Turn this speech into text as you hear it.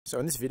So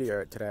in this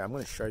video today, I'm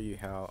going to show you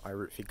how I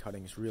root fig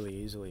cuttings really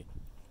easily.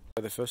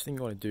 So the first thing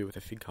you want to do with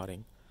a fig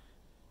cutting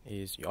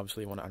is you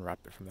obviously want to unwrap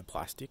it from the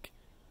plastic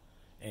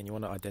and you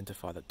want to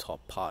identify the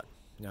top part.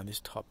 Now this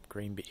top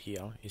green bit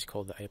here is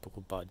called the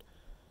apical bud.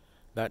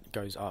 That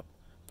goes up,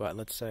 but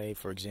let's say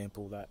for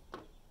example that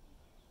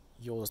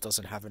yours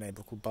doesn't have an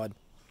apical bud.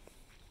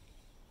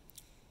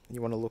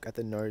 You want to look at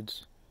the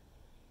nodes,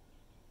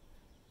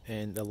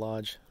 and the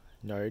large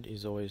node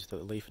is always the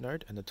leaf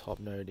node and the top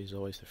node is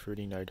always the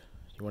fruiting node.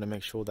 You want to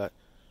make sure that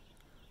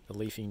the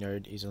leafing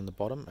node is on the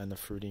bottom and the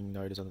fruiting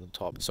node is on the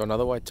top. So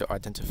another way to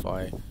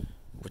identify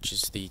which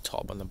is the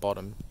top and the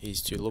bottom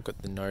is to look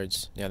at the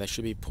nodes. Now they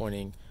should be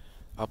pointing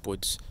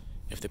upwards.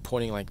 If they're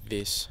pointing like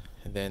this,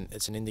 then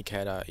it's an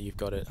indicator you've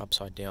got it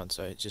upside down.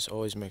 So just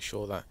always make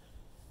sure that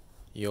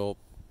your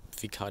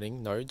fig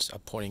cutting nodes are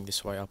pointing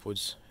this way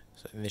upwards.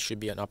 So there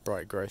should be an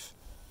upright growth.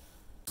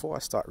 Before I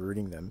start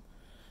rooting them,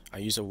 I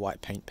use a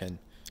white paint pen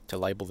to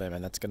label them,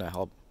 and that's going to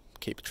help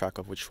keep track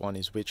of which one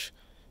is which.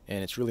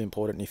 And it's really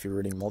important if you're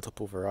rooting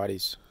multiple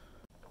varieties.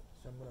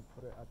 So I'm going to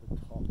put it at the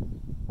top. And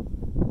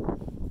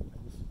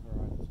this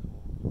variety is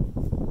called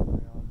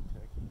brown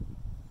turkey.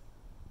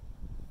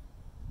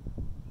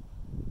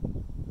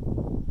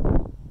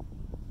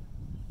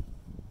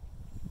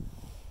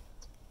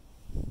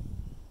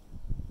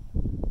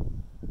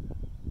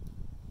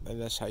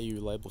 And that's how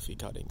you label fig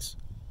cuttings.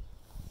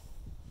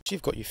 Once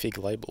you've got your fig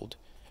labelled,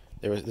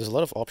 there's a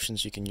lot of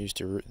options you can use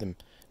to root them.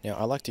 Now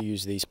I like to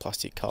use these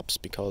plastic cups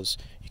because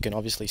you can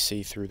obviously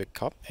see through the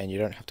cup and you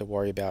don't have to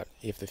worry about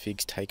if the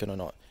fig's taken or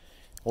not.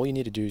 All you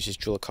need to do is just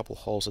drill a couple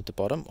holes at the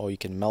bottom, or you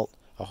can melt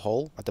a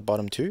hole at the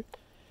bottom too,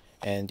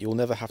 and you'll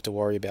never have to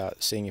worry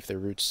about seeing if the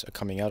roots are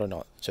coming out or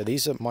not. So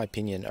these are, in my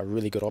opinion, a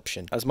really good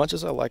option. As much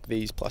as I like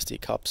these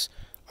plastic cups,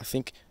 I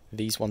think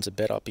these ones are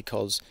better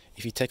because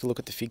if you take a look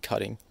at the fig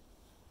cutting,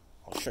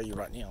 I'll show you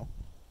right now,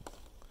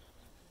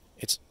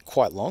 it's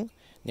quite long.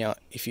 Now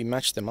if you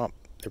match them up,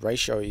 the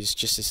ratio is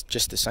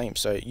just the same,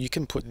 so you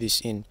can put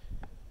this in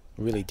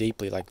really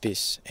deeply like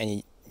this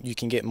and you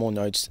can get more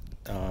nodes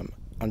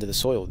under the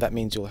soil. That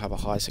means you'll have a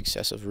high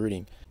success of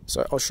rooting.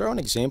 So I'll show an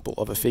example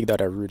of a fig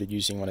that I rooted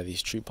using one of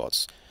these tube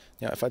pots.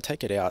 Now if I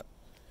take it out,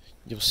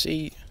 you'll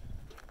see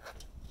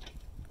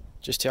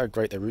just how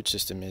great the root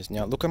system is.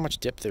 Now look how much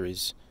depth there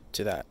is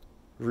to that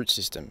root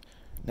system.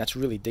 That's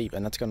really deep,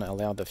 and that's going to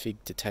allow the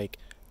fig to take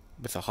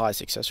with a high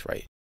success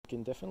rate. You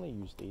can definitely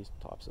use these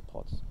types of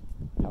pots.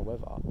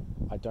 However,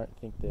 I don't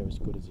think they're as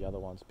good as the other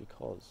ones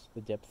because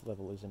the depth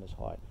level isn't as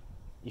high.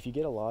 If you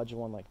get a larger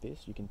one like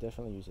this, you can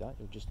definitely use that.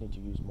 You'll just need to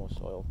use more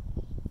soil.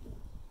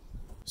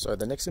 So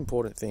the next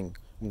important thing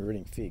when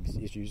rooting figs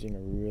is using a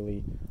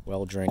really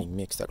well draining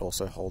mix that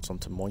also holds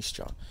onto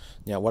moisture.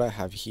 Now what I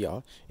have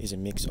here is a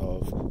mix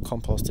of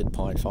composted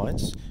pine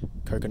fines,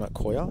 coconut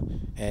coir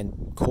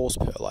and coarse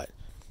perlite.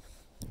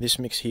 This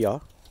mix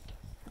here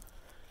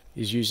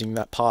is using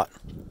that part,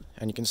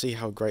 and you can see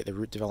how great the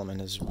root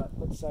development is.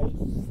 Let's say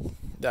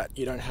that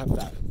you don't have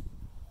that.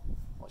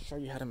 I'll show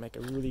you how to make a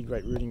really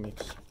great rooting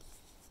mix.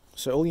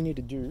 So all you need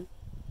to do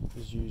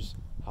is use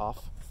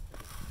half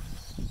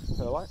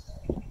perlite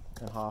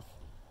and half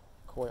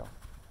coir,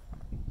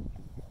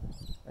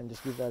 and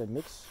just give that a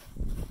mix,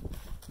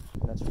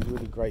 and that's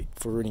really great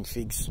for rooting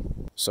figs.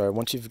 So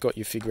once you've got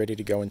your fig ready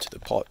to go into the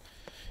pot,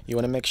 you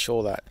want to make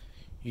sure that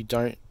you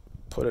don't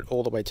put it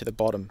all the way to the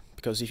bottom,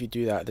 because if you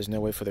do that, there's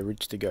nowhere for the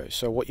roots to go.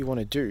 So what you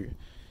want to do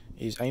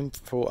is aim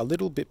for a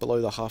little bit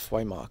below the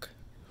halfway mark,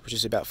 which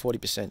is about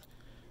 40%.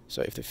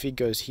 So if the fig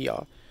goes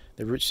here,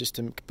 the root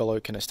system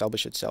below can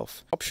establish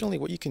itself. Optionally,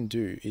 what you can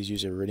do is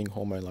use a rooting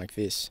hormone like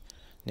this.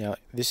 Now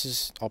this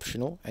is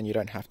optional and you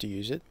don't have to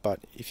use it, but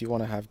if you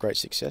want to have great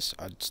success,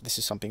 this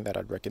is something that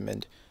I'd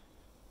recommend.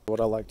 What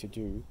I like to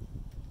do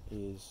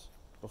is,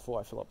 before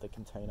I fill up the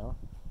container,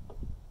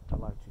 I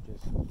like to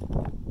just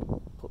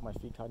put my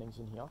fig cuttings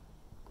in here.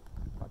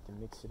 I like to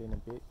mix it in a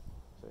bit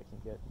so it can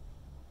get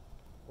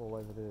all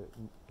over the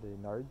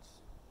nodes.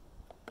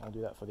 I'll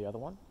do that for the other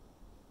one.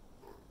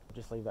 I'll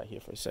just leave that here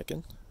for a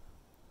second.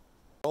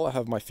 While I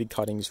have my fig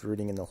cuttings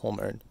rooting in the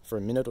hormone for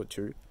a minute or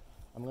two,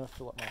 I'm going to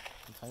fill up my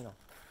container.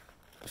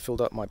 I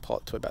filled up my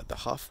pot to about the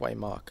halfway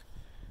mark.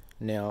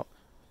 Now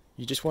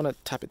you just want to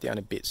tap it down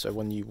a bit so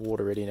when you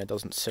water it in, it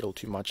doesn't settle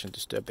too much and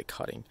disturb the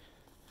cutting.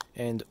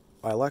 And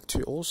I like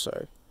to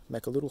also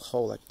make a little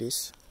hole like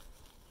this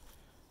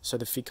so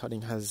the fig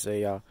cutting has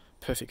a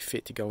perfect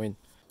fit to go in.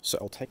 So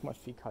I'll take my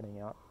fig cutting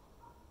out,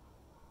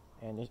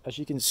 and as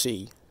you can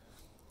see,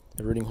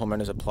 the rooting hormone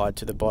is applied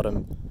to the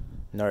bottom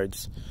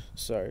nodes.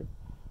 So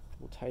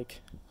we'll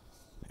take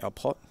our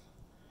pot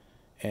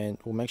and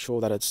we'll make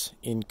sure that it's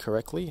in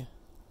correctly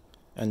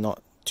and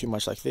not too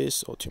much like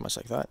this or too much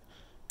like that,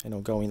 and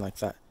it'll go in like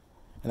that,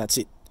 and that's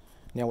it.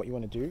 Now what you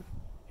want to do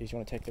is you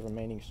want to take the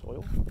remaining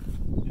soil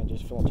and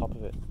just fill on top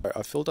of it.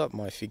 I filled up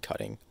my fig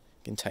cutting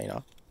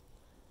container,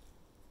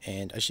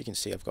 and as you can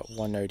see, I've got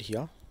one node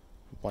here,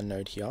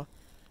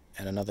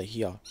 and another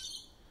here.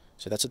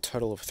 So that's a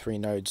total of 3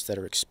 nodes that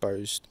are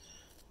exposed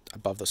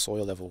above the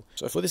soil level.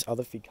 So for this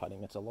other fig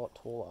cutting, it's a lot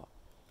taller.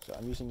 So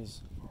I'm using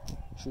this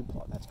tube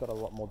pot that's got a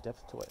lot more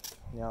depth to it.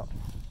 Now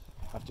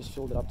I've just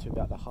filled it up to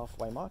about the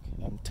halfway mark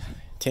and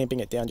tamping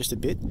it down just a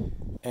bit.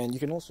 And you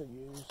can also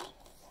use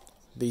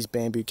these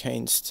bamboo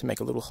canes to make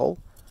a little hole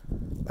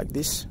like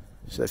this,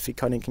 so the fig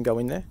cutting can go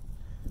in there.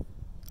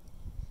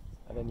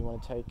 And then you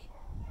want to take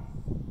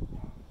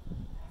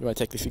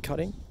the fig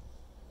cutting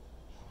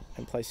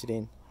and place it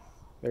in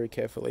very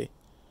carefully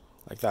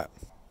like that.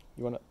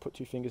 You want to put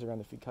 2 fingers around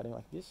the fig cutting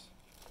like this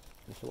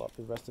and fill up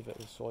the rest of it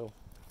with soil.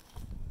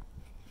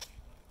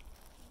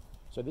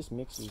 So this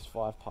mix is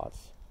 5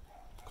 parts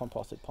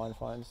composted pine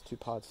fines, 2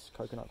 parts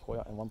coconut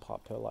coir and 1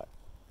 part perlite.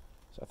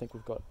 So I think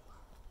we've got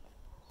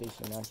a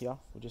decent amount here.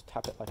 We'll just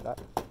tap it like that.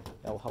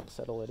 That will help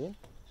settle it in.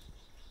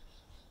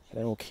 And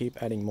then we'll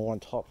keep adding more on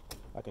top.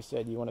 Like I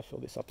said, you want to fill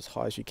this up as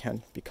high as you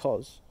can,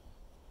 because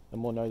the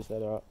more nodes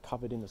that are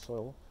covered in the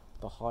soil,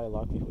 the higher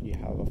likelihood you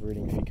have of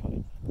rooting fig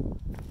cutting.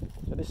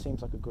 So this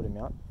seems like a good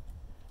amount,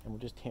 and we'll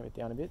just tamp it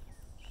down a bit.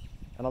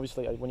 And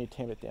obviously when you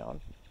tamp it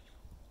down,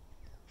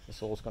 the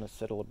soil's going to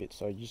settle a bit,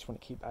 so you just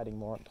want to keep adding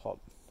more on top,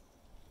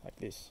 like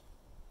this.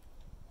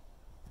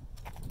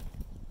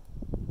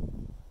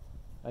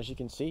 As you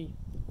can see,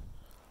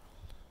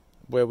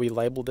 where we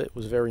labelled it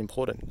was very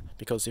important,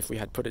 because if we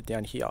had put it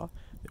down here,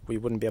 we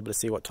wouldn't be able to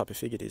see what type of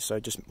fig it is. So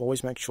just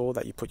always make sure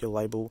that you put your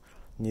label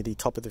near the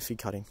top of the fig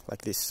cutting,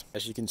 like this.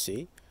 As you can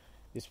see,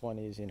 this one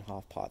is in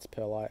half parts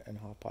perlite and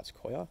half parts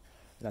coir, and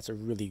that's a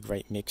really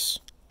great mix.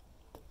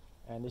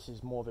 And this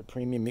is more of a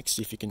premium mix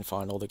if you can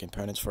find all the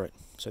components for it.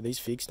 So these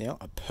figs now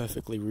are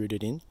perfectly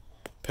rooted in,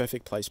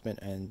 perfect placement,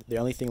 and the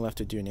only thing left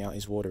to do now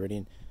is water it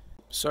in.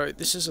 So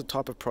this is a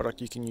type of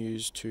product you can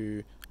use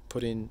to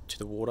put into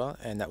the water,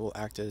 and that will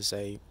act as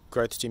a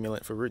growth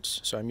stimulant for roots.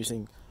 So I'm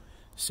using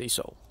sea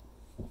salt.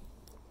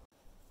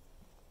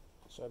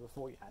 So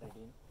before you add it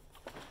in,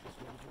 just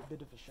give it a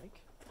bit of a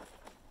shake.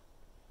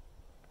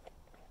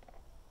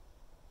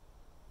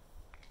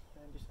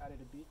 And just add it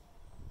a bit,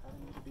 add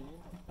a little bit in.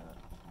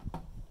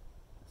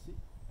 That's it.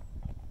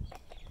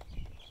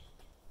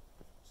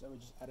 So we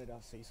just added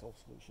our sea salt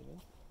solution in,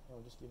 and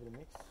we'll just give it a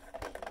mix,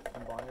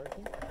 combine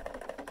everything.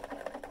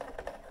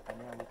 And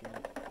now we can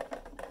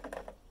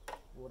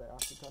water our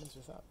fig cuttings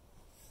with that.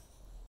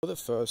 For the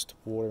first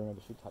watering of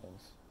the fig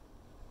cuttings,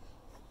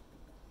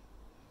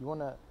 you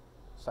want to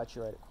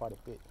saturate it quite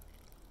a bit,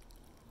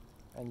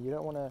 and you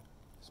don't want to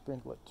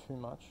sprinkle it too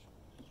much,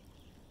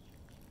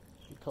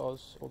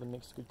 because all the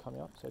mix could come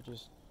out. So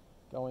just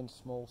go in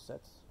small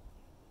sets.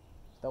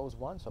 That was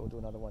one, so we'll do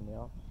another one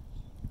now.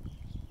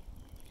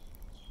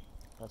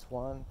 That's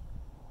one.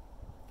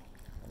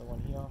 Another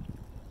one here.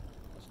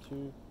 That's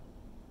 2.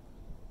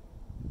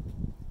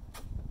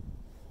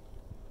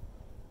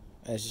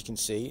 As you can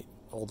see,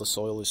 all the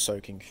soil is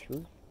soaking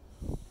through,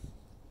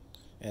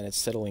 and it's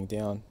settling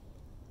down.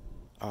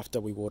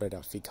 After we watered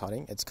our fig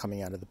cutting, it's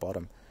coming out of the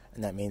bottom,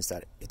 and that means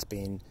that it's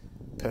been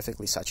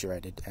perfectly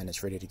saturated and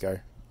it's ready to go.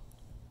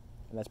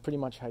 And that's pretty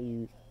much how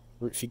you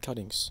root fig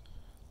cuttings.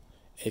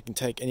 It can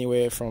take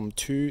anywhere from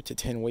 2 to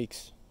 10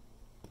 weeks,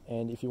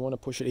 and if you want to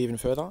push it even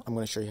further, I'm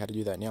going to show you how to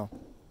do that now.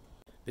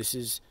 This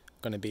is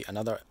going to be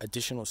another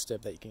additional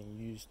step that you can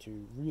use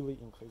to really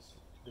increase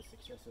the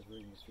success of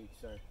rooting your fig.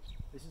 So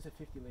this is a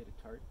 50-litre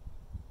tote,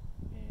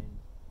 and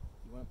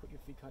you want to put your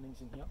fig cuttings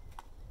in here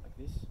like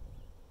this,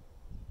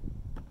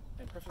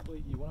 and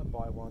preferably you want to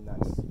buy one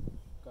that's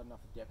got enough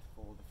depth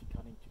for the fig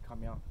cutting to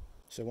come out.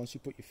 So once you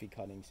put your fig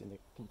cuttings in the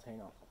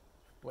container,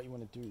 what you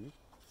want to do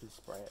is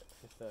spray it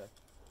with a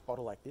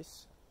bottle like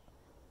this,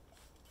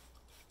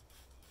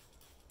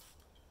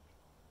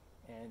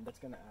 and that's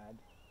going to add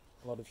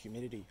a lot of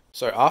humidity.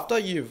 So after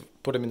you've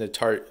put them in the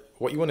tote,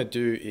 what you want to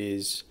do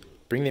is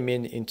bring them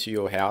into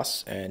your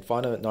house and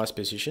find a nice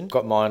position.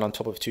 Got mine on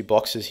top of 2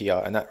 boxes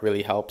here, and that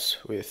really helps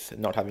with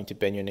not having to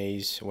bend your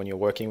knees when you're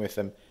working with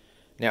them.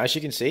 Now, as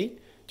you can see,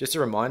 just a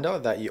reminder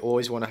that you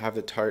always want to have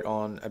the tote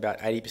on about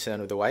 80%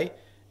 of the way,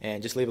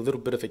 and just leave a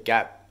little bit of a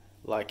gap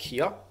like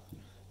here,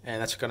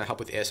 and that's going to help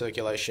with air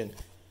circulation.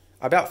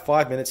 About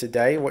 5 minutes a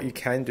day, what you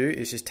can do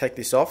is just take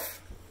this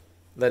off,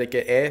 let it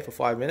get air for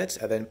 5 minutes,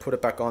 and then put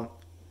it back on.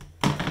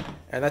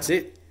 And that's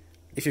it.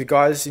 If you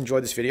guys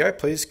enjoyed this video,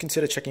 please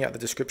consider checking out the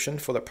description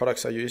for the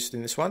products I used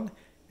in this one,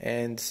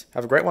 and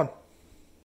have a great one.